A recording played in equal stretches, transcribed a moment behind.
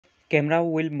camera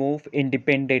will move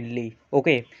independently.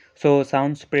 Okay, so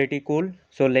sounds pretty cool.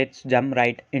 So let's jump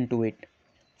right into it.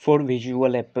 For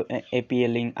visual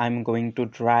appealing, I'm going to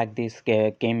drag this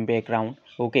game background,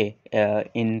 okay,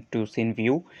 into scene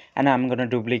view, and I'm gonna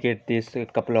duplicate this a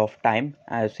couple of times.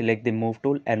 I select the move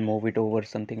tool and move it over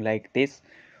something like this.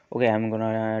 Okay, I'm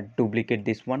gonna duplicate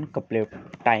this one couple of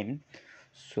time,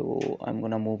 so I'm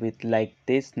gonna move it like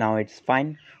this. Now it's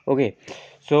fine. Okay,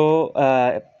 so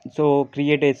so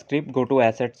create a script. Go to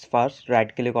assets first,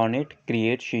 right click on it,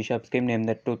 create C# script, name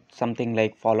that to something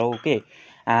like follow. Okay,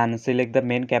 and select the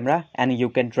main camera, and you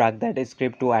can drag that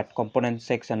script to add component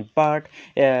section, but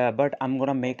I'm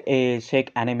gonna make a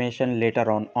shake animation later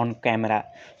on camera,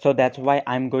 so that's why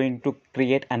I'm going to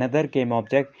create another game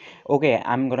object. Okay,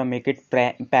 I'm gonna make it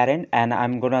parent, and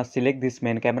I'm gonna select this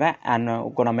main camera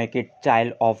and gonna make it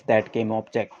child of that game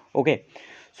object. Okay,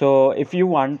 so if you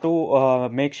want to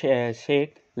make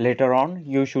shake later on,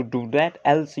 you should do that,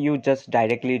 else you just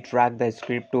directly drag the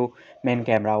script to main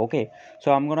camera. Okay,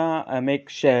 so I'm gonna make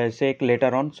shake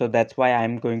later on, so that's why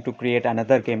I'm going to create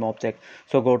another game object.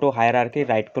 So go to hierarchy,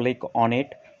 right click on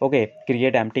it. Okay,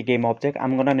 create empty game object.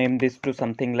 I'm gonna name this to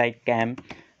something like cam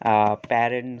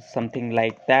parent, something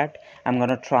like that. I'm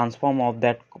gonna transform of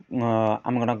that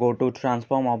I'm gonna go to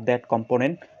transform of that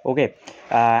component. Okay,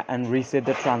 and reset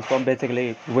the transform.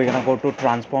 Basically we're gonna go to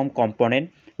transform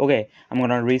component. Okay, I'm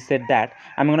gonna reset that.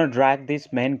 I'm gonna drag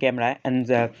this main camera, and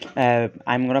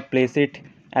I'm gonna place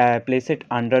it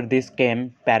under this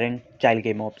cam parent child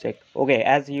game object. Okay,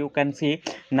 as you can see,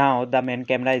 now the main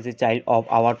camera is a child of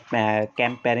our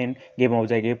cam parent game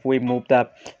object. If we move the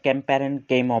cam parent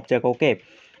game object, okay,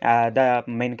 the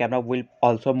main camera will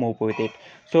also move with it.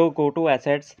 So go to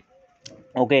assets.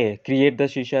 Okay, create the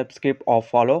C# script of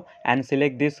follow, and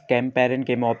select this cam parent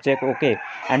game object. Okay,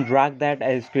 and drag that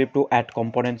as script to add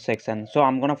component section. So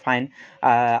I'm gonna find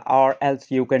or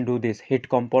else you can do this, hit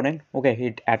component. Okay,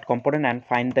 hit add component and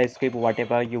find the script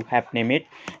whatever you have named it,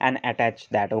 and attach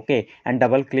that. Okay, and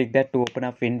double click that to open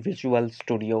up in Visual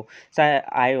Studio. So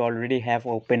I already have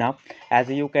open up. As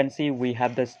you can see, we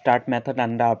have the start method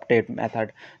and the update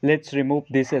method. Let's remove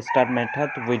this start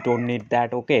method, we don't need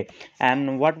that. Okay,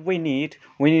 and what we need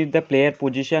the player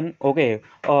position. Okay,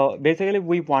 basically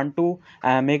we want to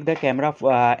make the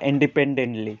camera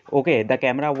independently. Okay, the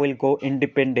camera will go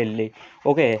independently.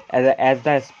 Okay, as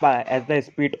the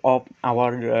speed of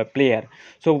our player.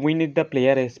 So we need the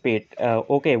player speed.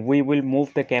 Okay, we will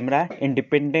move the camera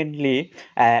independently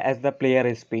as the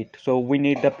player speed, so we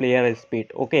need the player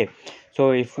speed. Okay,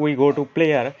 so if we go to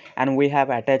player, and we have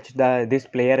attached the this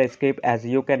player script, as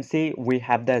you can see we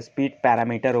have the speed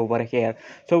parameter over here.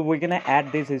 So we're gonna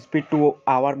add this speed to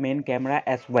our main camera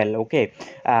as well. Okay,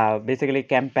 basically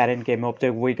cam parent game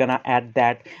object, we're gonna add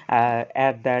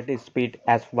that speed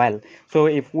as well. So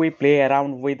if we play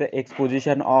around with the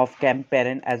exposition of cam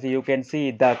parent, as you can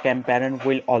see the cam parent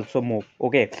will also move.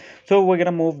 Okay, so we're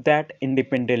gonna move that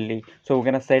independently. So we're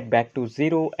gonna set back to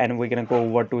 0, and we're gonna go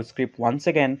over to script once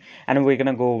again, and we're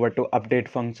gonna go over to update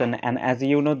function. And as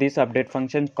you know, this update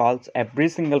function calls every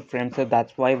single frame, so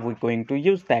that's why we're going to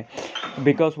use that,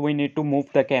 because we need to move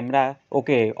the camera,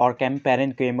 okay, or cam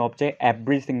parent game object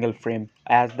every single frame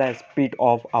as the speed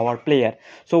of our player.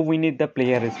 So we need the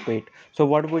player speed. So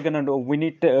what we're gonna do, we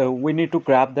need to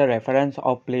grab the reference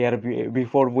of player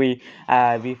before we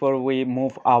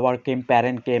move our cam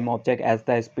parent game object as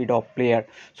the speed of player.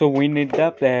 So we need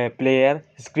the player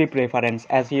script reference.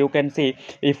 As you can see,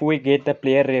 if we get the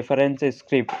player reference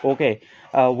script, okay,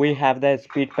 we have the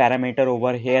speed parameter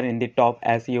over here in the top,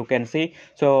 as you can see.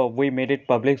 So we made it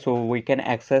public, so we can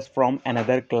access from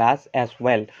another class as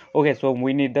well. Okay, so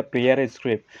we need the player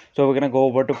script. So we're gonna go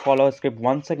over to follow script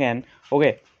once again.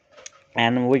 Okay,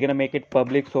 and we're gonna make it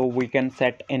public, so we can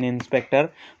set an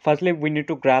inspector. Firstly we need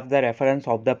to grab the reference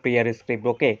of the player script.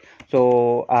 Okay,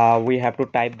 so we have to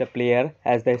type the player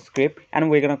as the script, and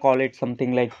we're gonna call it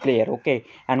something like player. Okay,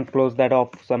 and close that off,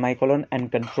 semicolon,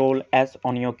 and control S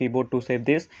on your keyboard to save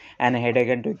this, and head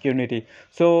again to Unity.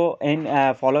 So in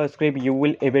follow script you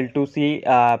will able to see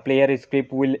player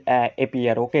script will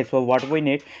appear. Okay, so what we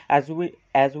need,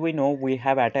 as we know, we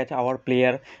have attached our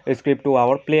player script to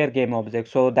our player game object,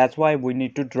 so that's why we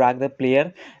need to drag the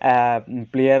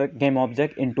player game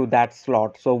object into that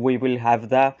slot. So we will have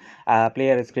the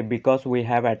player script, because we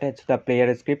have attached the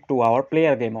player script to our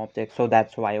player game object, so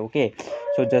that's why. Okay,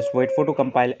 so just wait for to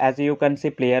compile. As you can see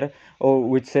player, oh,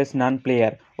 which says none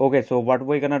player. Okay, so what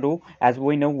we're gonna do, as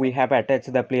we know we have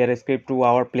attached the player script to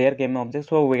our player game object,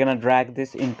 so we're gonna drag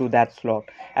this into that slot.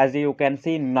 As you can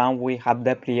see, now we have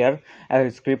the player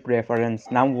script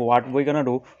reference. Now what we're gonna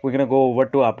do, we're gonna go over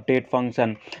to update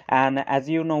function, and as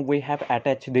you know we have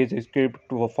attached this script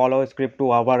to follow script to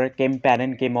our game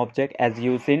parent game object as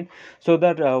you seen. So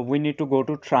that we need to go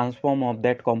to transform of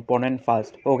that component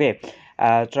first. Okay,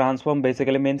 transform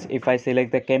basically means if I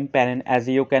select the game parent, as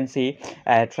you can see,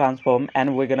 transform,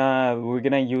 and we're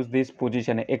gonna use this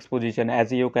position, x position.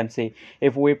 As you can see,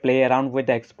 if we play around with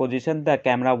the x position, the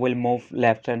camera will move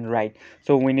left and right.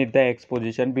 So we need the x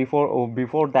position.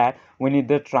 Before that we need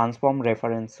the transform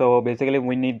reference. So basically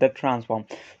we need the transform.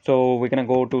 So we're gonna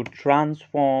go to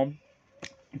transform,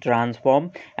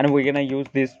 and we're gonna use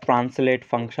this translate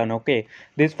function. Okay,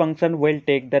 this function will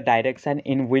take the direction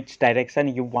in which direction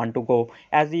you want to go.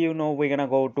 As you know, we're gonna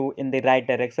go to in the right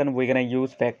direction, we're gonna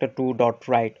use vector 2 dot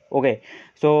right. Okay,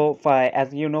 so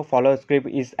as you know, follow script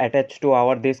is attached to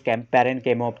our this parent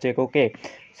game object. Okay,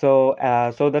 so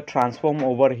the transform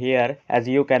over here, as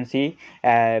you can see,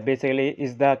 basically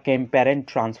is the parent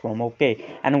transform. Okay,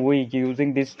 and we're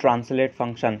using this translate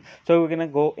function, so we're gonna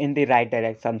go in the right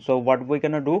direction. So what we're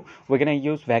gonna do, we're gonna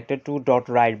use vector 2 dot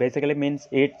right, basically means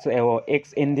it's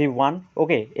x in the 1.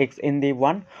 Okay, x in the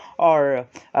 1, or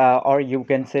you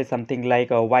can say something like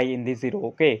y in the 0.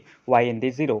 Okay, y in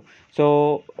the 0.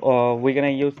 So we're gonna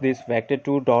use this vector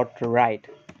 2 dot right,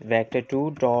 vector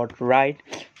 2 dot right.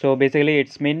 So basically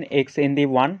it's mean x in the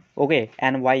 1, okay,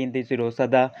 and y in the 0.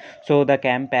 So the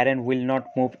cam parent will not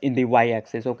move in the y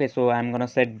axis. Okay, so I'm gonna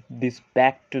set this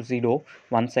back to 0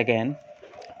 once again.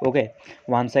 Okay,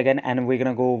 once again, and we're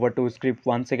gonna go over to script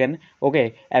once again.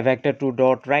 Okay, a vector 2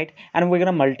 dot right, and we're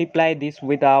gonna multiply this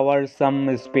with our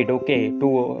some speed. Okay,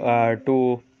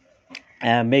 to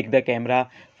make the camera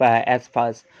as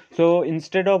fast. So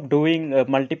instead of doing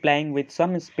multiplying with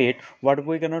some speed, what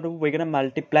we're gonna do, we're gonna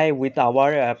multiply with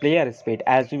our player speed.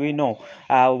 As we know,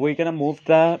 we're gonna move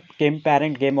the game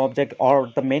parent game object or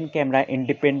the main camera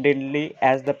independently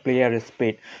as the player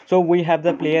speed. So we have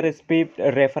the player speed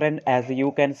reference, as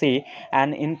you can see,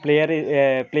 and in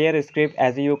player script,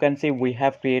 as you can see, we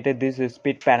have created this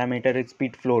speed parameter,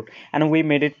 speed float, and we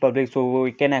made it public so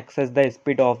we can access the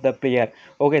speed of the player.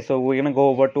 Okay, so we're gonna go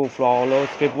over to follow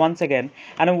script once again,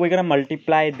 and we're gonna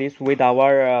multiply this with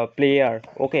our player.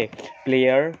 Okay,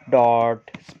 player dot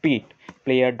speed,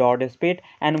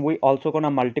 and we also gonna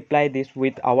multiply this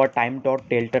with our time dot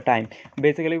delta time.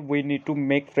 Basically we need to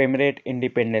make frame rate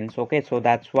independence. Okay, so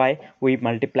that's why we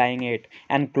multiplying it,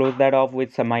 and close that off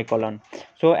with semicolon.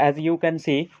 So as you can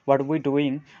see what we're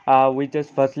doing, we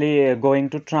just firstly going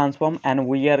to transform, and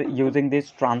we are using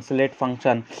this translate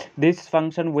function. This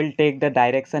function will take the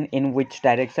direction in which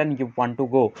direction you want to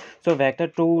go. So vector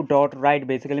 2 dot right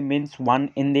basically means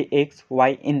 1 in the x,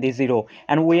 y in the 0,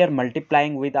 and we are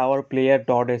multiplying with our player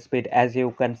dot speed, as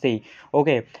you can see.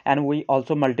 Okay, and we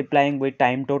also multiplying with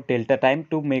time dot delta time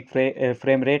to make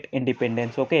frame rate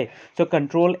independence. Okay, so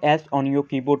control s on your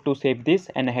keyboard to save this,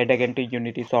 and head again to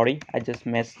unity. Sorry, I just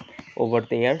messed over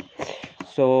there.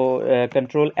 So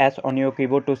control s on your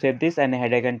keyboard to save this, and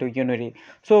head again to unity.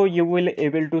 So you will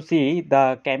able to see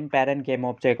the cam parent game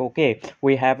object. Okay,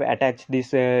 we have attached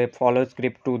this follow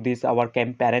script to this our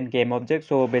cam parent game object.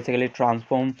 So basically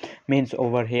transform means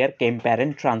over here cam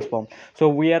parent transform. So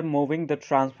we are moving the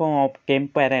transform of cam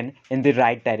parent in the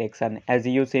right direction, as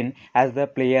you seen, as the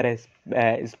player is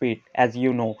speed. As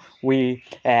you know, we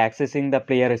accessing the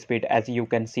player speed, as you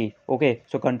can see. Okay,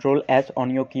 so control s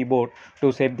on your keyboard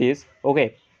to save this.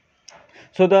 Okay,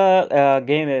 so the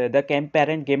game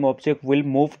parent game object will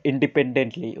move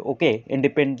independently. Okay,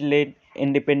 independently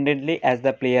as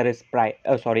the player is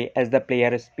sorry, as the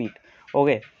player is speed.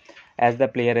 Okay, as the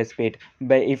player speed.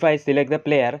 But if I select the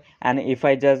player, and if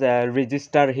I just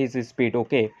register his speed,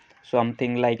 okay,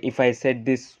 something like if I set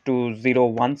this to 0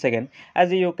 once again,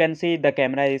 as you can see the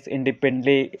camera is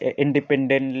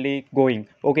independently going.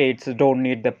 Okay, it's don't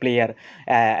need the player.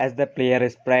 As the player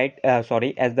is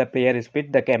sorry, as the player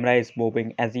speed, the camera is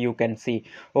moving, as you can see.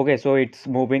 Okay, so it's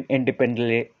moving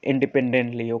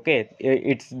independently. Okay,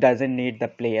 it doesn't need the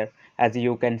player, as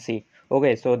you can see.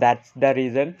 Okay, so that's the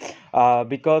reason,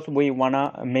 because we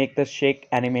wanna make the shake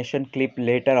animation clip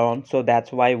later on, so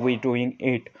that's why we doing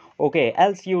it. Okay,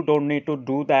 else you don't need to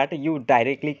do that, you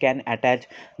directly can attach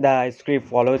the script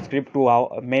follow script to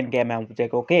our main game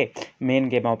object. Okay, main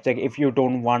game object, if you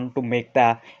don't want to make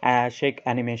the shake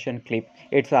animation clip,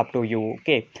 it's up to you.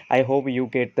 Okay, I hope you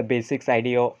get the basics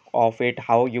idea of it,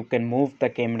 how you can move the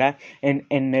camera in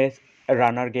a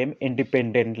runner game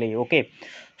independently. Okay,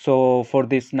 so for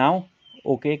this now,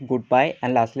 Okay, goodbye,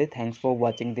 and lastly, thanks for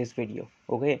watching this video.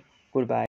 Okay, goodbye.